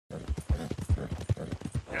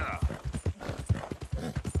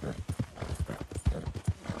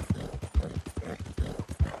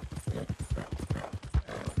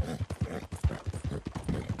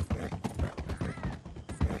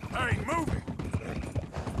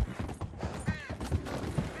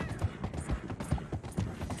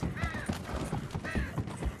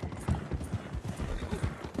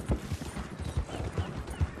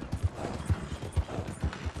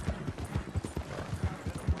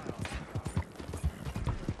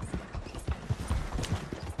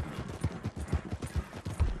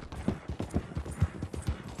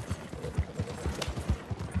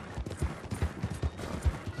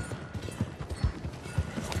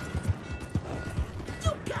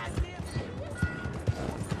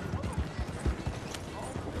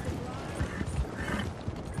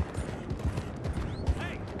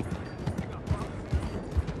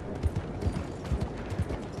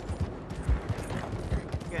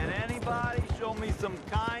me some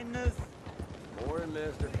kindness? Morning,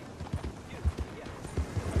 mister.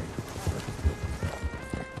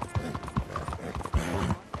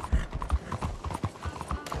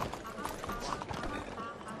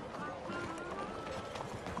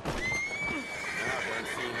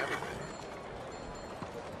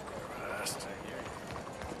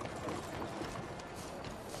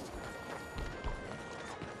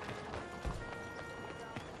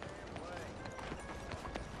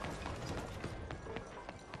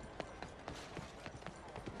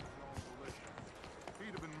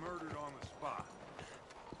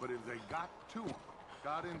 But if they got to him,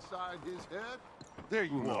 got inside his head, there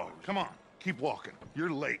you are. Come on, keep walking. You're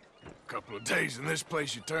late. Couple of days in this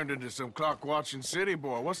place, you turned into some clock-watching city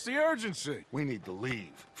boy. What's the urgency? We need to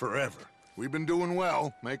leave, forever. We've been doing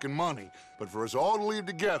well, making money, but for us all to leave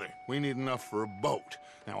together, we need enough for a boat.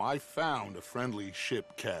 Now, I found a friendly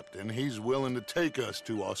ship captain. He's willing to take us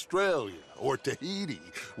to Australia or Tahiti.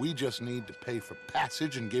 We just need to pay for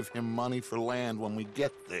passage and give him money for land when we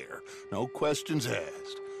get there. No questions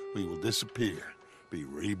asked. We will disappear, be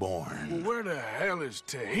reborn. Well, where the hell is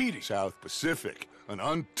Tahiti? South Pacific, an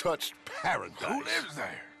untouched paradise. Who lives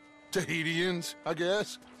there? Tahitians, I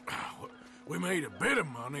guess. We made a bit of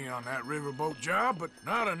money on that riverboat job, but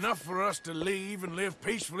not enough for us to leave and live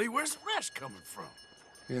peacefully. Where's the rest coming from?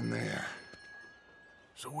 In there.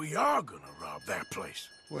 So we are gonna rob that place.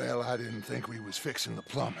 Well, I didn't think we was fixing the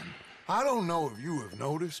plumbing. I don't know if you have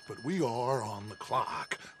noticed, but we are on the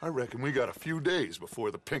clock. I reckon we got a few days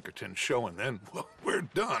before the Pinkertons show, and then, well, we're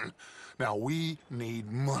done. Now, we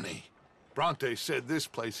need money. Bronte said this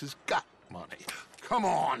place has got money. Come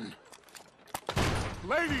on.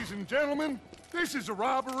 Ladies and gentlemen, this is a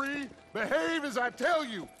robbery. Behave as I tell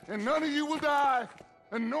you, and none of you will die.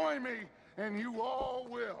 Annoy me, and you all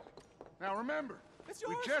will. Now remember,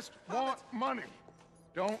 we just want money.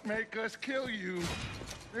 Don't make us kill you.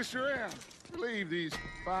 Mr. M, relieve these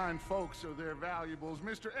fine folks of their valuables.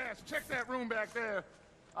 Mr. S, check that room back there.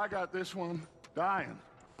 I got this one. Dying.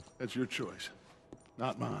 That's your choice,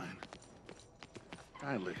 not mine.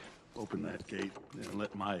 Kindly open that gate and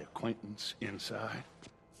let my acquaintance inside.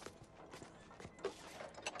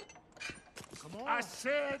 Come on. I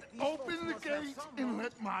said open the gate and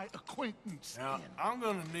let my acquaintance in. Now, I'm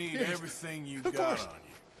gonna need everything you got course. on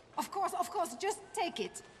you. Of course, just take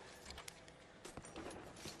it.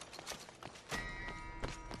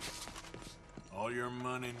 All your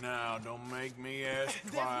money now, don't make me ask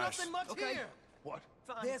There's twice. nothing much here. What?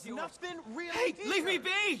 There's nothing really Hey, here. leave me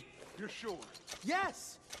be! You're sure?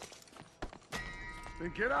 Yes.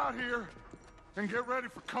 Then get out here and get ready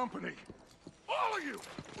for company. All of you!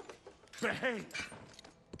 Behave.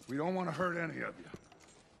 We don't want to hurt any of you.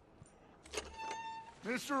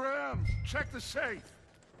 Mr. M, check the safe.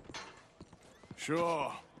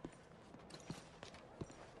 Sure.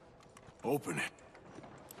 Open it.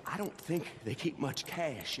 I don't think they keep much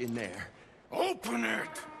cash in there. Open it!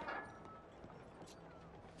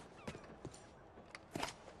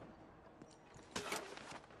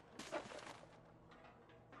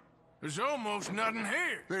 There's almost nothing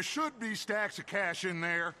here. There should be stacks of cash in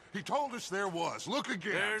there. He told us there was. Look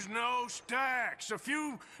again. There's no stacks. A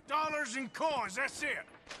few dollars in coins, that's it.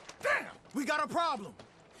 Damn! We got a problem.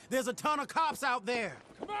 There's a ton of cops out there.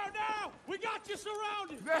 Come out now! We got you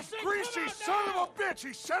surrounded! That greasy son of a bitch!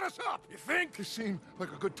 He set us up! You think? This seemed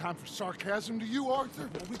like a good time for sarcasm to you, Arthur.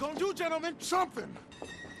 What we gonna do, gentlemen? Something!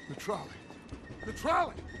 The trolley. The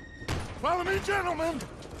trolley! Follow me, gentlemen!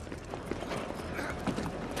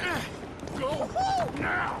 Go!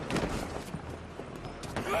 Now!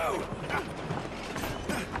 Go!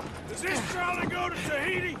 Does this trolley go to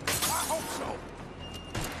Tahiti? I hope so.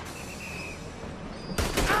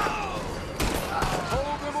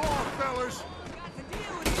 Hold them off, fellas.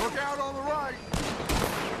 Look out on the right.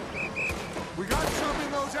 We got some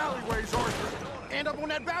in those alleyways, Arthur. And up on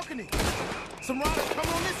that balcony. Some riders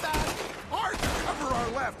coming on this side. Arthur, cover our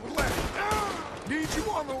left. We're left. Need you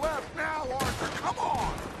on the left now, Arthur. Come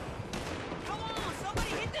on. Come on, somebody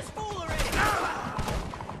hit this fool already!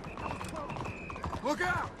 Look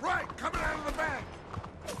out! Right, coming out of the bank.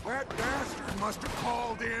 That bastard must have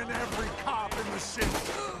called in every cop in the city.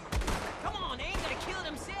 Come on, they ain't gonna kill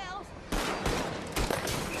themselves!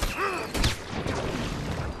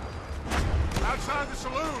 Outside the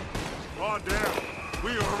saloon. Oh, damn.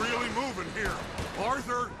 We are really moving here.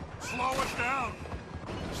 Arthur, slow us down.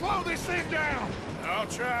 Slow this thing down. I'll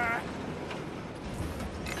try.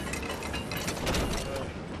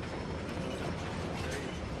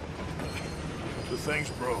 The thing's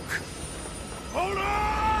broke. Hold on!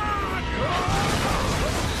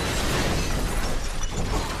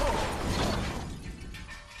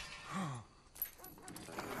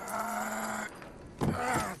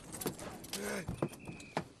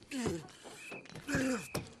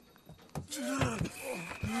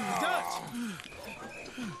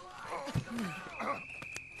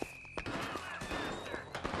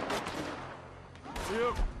 You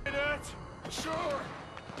okay, Dutch? Sure.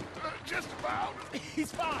 Just about.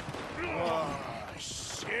 He's fine. Oh,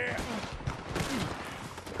 shit.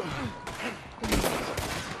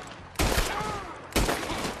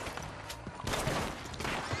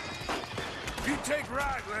 You take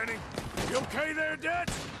right, Lenny. You okay there, Dutch?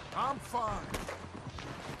 I'm fine.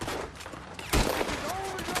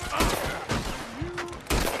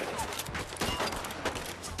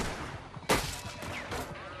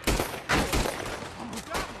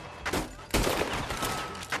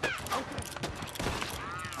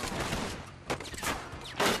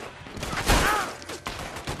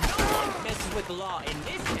 Messes with the law in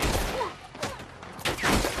this town.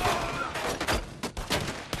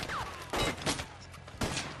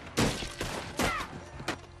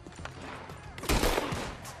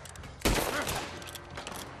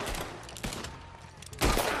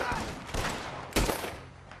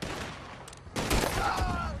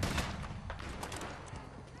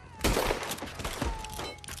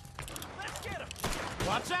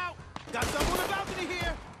 Watch out! Got someone on the balcony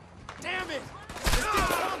here! Damn it! It's still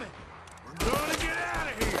coming! We're gonna get out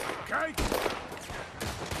of here, okay?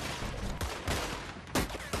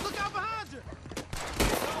 Look out behind you!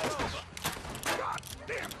 God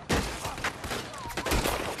damn it.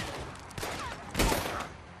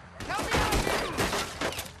 Help me out here!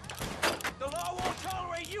 The law won't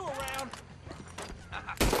tolerate you around.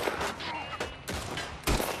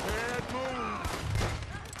 Bad move.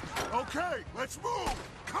 Okay, let's move.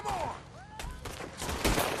 Come on.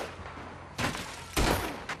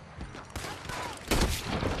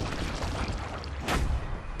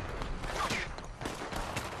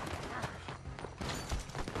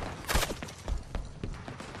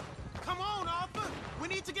 Come on, Arthur! We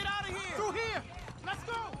need to get out of here! Through here! Let's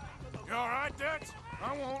go! You all right, Dutch?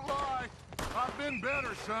 I won't lie. I've been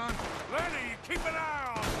better, son. Lenny, keep an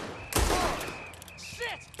eye on him.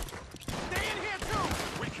 Shit! Stay in here, too!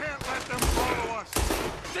 We can't let them follow us.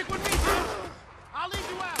 Stick with me, too! I'll leave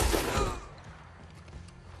you out!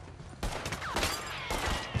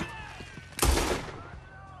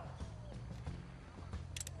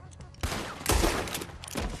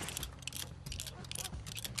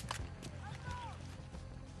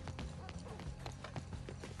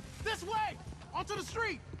 This way! Onto the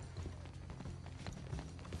street!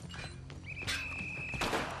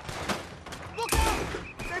 Look out!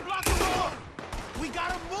 They blocked the road! We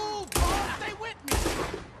gotta move, boss! Stay with me!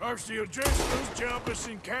 First you'll just lose jump us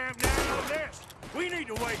and camp down on this. We need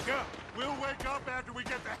to wake up. We'll wake up after we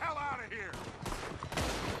get the hell out of here.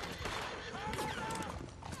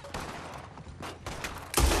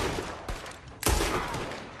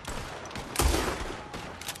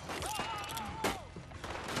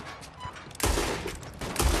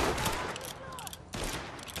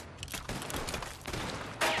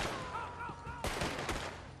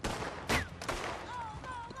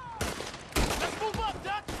 Let's move up,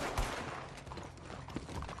 Dutch!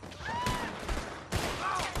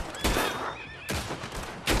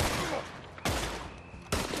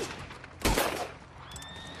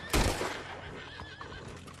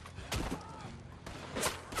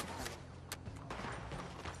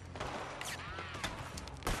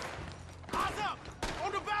 Eyes up!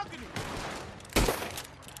 On the balcony!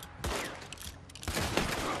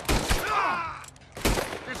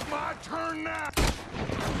 It's my turn now.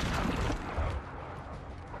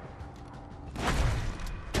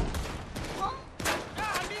 I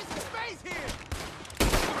need some space here!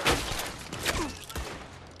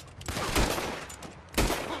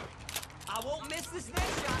 I won't miss this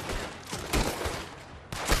next shot.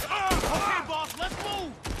 Okay, boss, let's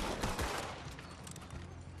move!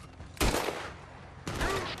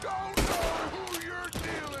 You don't know who you're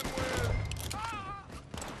dealing with.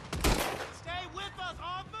 Stay with us,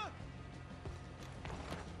 Arthur!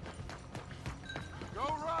 Go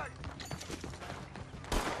right.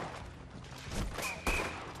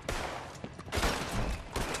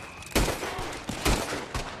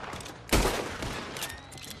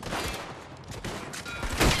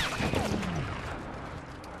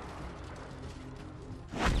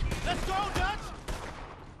 Let's go, Dutch!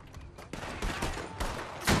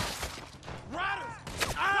 Riders!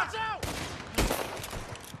 Watch out!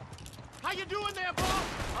 How you doing there, boss?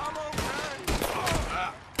 I'm okay.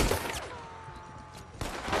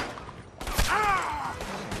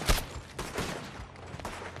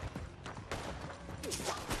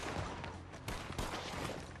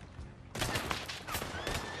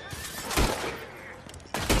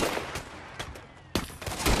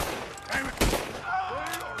 Damn it. They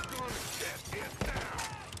are gonna get it now.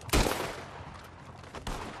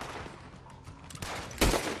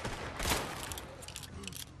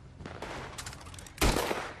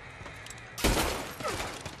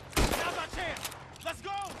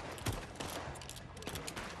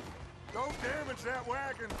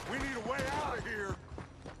 reckon we need a way out of here.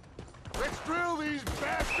 Let's drill these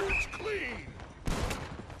bastards clean.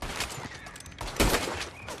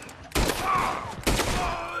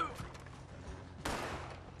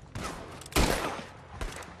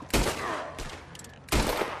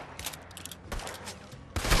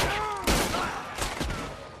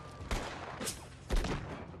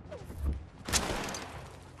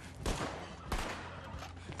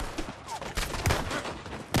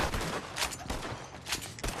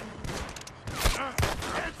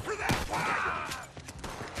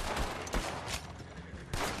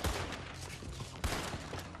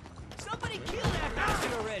 Somebody kill that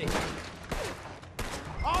bastard already!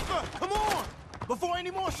 Arthur, come on! Before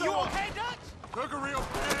any more show up. Okay, Dutch? Took a real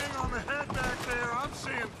bang on the head back there. I'm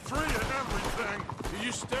seeing 3 of everything.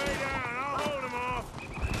 You stay down, I'll hold him off.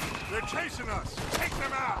 They're chasing us. Take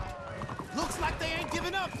them out. Looks like they ain't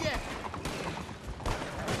giving up yet.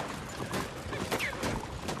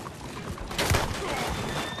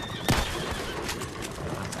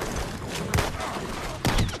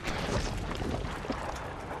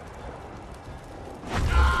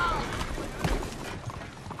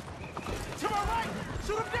 To my right!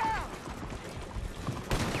 Shoot him down!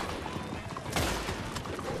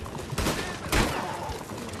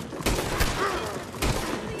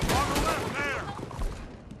 On the left there.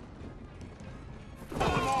 Pull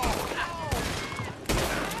them all.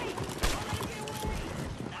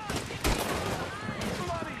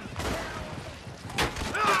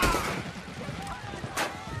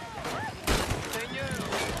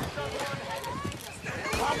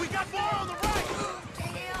 Oh, we got more on the right!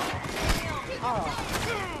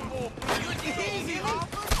 Easy,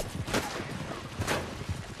 Arthur!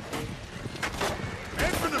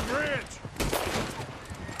 Head for the bridge.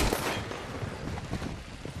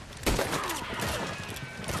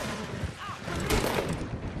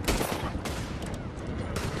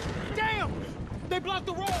 Damn! They blocked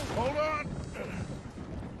the road! Hold on.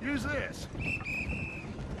 Use this.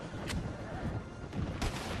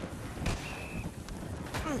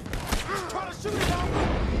 Try to shoot it, Arthur!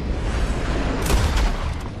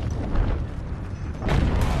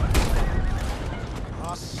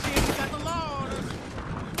 Oh, shit, we got the law on us.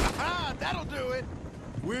 Aha, that'll do it.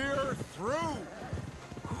 We're through.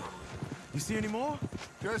 You see any more?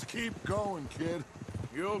 Just keep going, kid.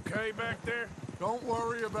 You okay back there? Don't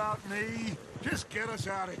worry about me. Just get us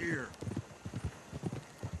out of here.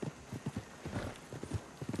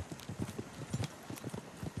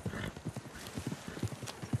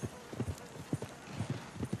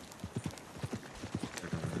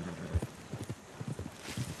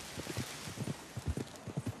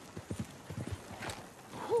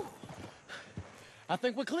 I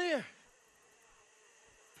think we're clear.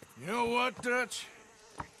 You know what, Dutch?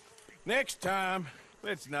 Next time,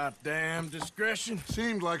 let's not damn discretion.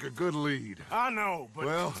 Seemed like a good lead. I know, but...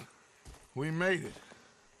 Well, we made it.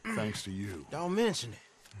 Thanks to you. Don't mention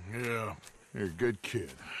it. Yeah. You're a good kid.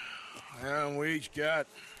 And we each got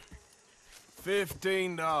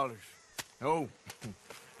 $15. Oh,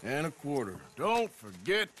 and a quarter. Don't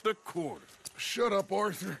forget the quarter. Shut up,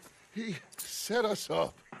 Arthur. He set us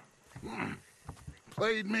up.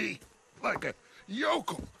 Played me like a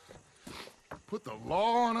yokel. Put the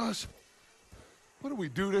law on us. What did we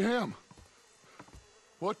do to him?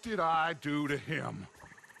 What did I do to him?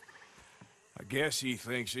 I guess he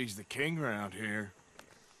thinks he's the king around here.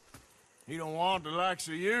 He don't want the likes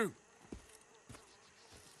of you.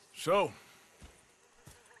 So,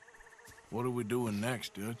 what are we doing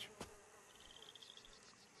next, Dutch?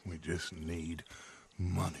 We just need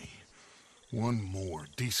money. One more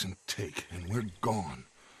decent take, and we're gone.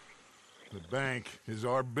 The bank is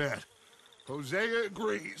our bet. Hosea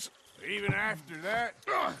agrees. Even after that?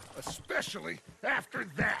 Especially after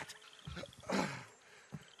that. I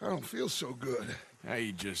don't feel so good. Now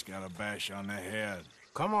you just got a bash on the head.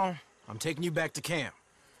 Come on. I'm taking you back to camp.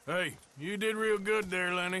 Hey, you did real good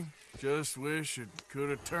there, Lenny. Just wish it could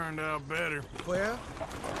have turned out better. Well,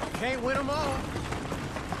 can't win them all.